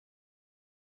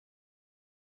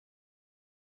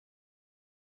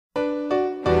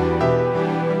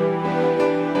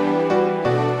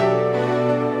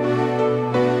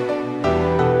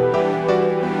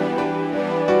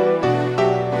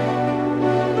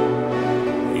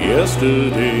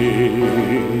Yesterday,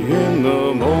 in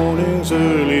the morning's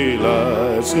early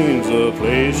light, seems the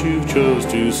place you've chose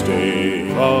to stay,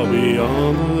 far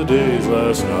beyond the days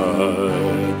last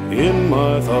night. In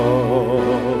my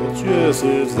thoughts, yes,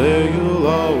 it's there you'll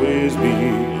always be,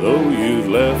 though you've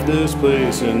left this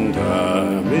place in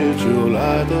time. It's your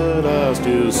light that I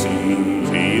still see.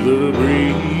 See the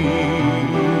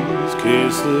breeze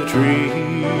kiss the trees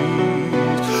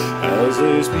as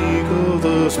they speak of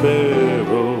the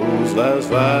sparrows last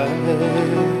flight,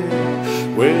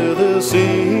 where they'll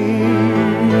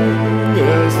sing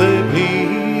as they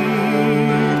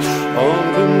plead,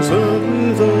 unconcerned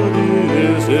with the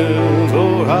distance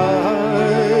or high.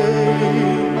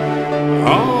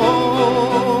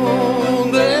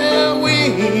 On their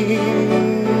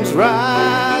wings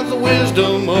rise the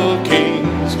wisdom of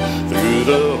kings, through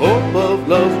the hope of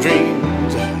love's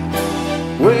dreams.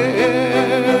 Where's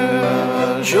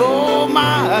your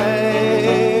might?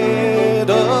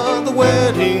 Does the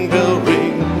wedding bell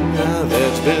ring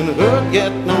that's been heard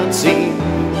yet not seen?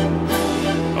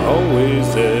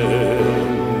 Always there,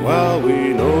 while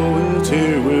we know it's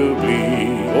here we'll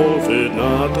bleed. Forfeit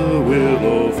not the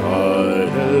will of fight,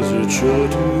 as it's sure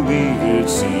to leave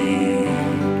its seed.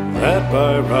 That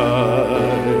by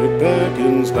right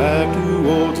beckons back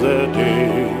towards that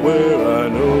day, where I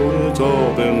know it's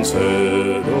all been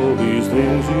said, all these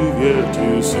things you've yet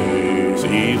to say.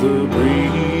 See the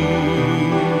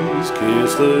breeze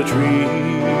kiss the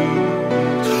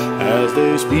trees as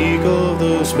they speak of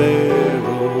the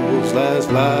sparrows last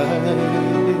flight,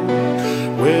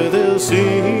 where they'll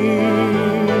sing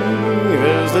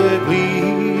as they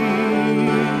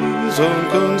please,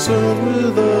 unconcerned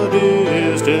with the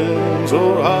distance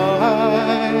or high.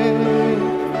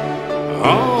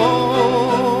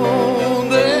 On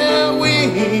their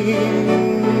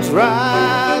wings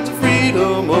rides the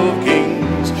freedom of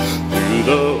kings, through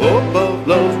the hope of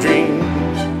love's dreams.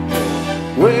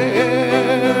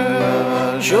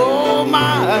 Where's your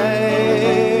might?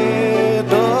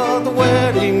 Does the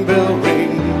wedding bell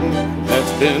ring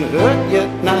that's been heard yet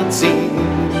not seen?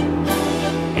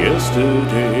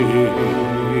 Yesterday,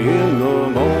 in the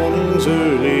morning's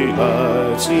early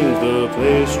light, seems the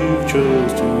place you've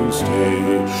chose to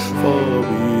stay, far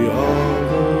beyond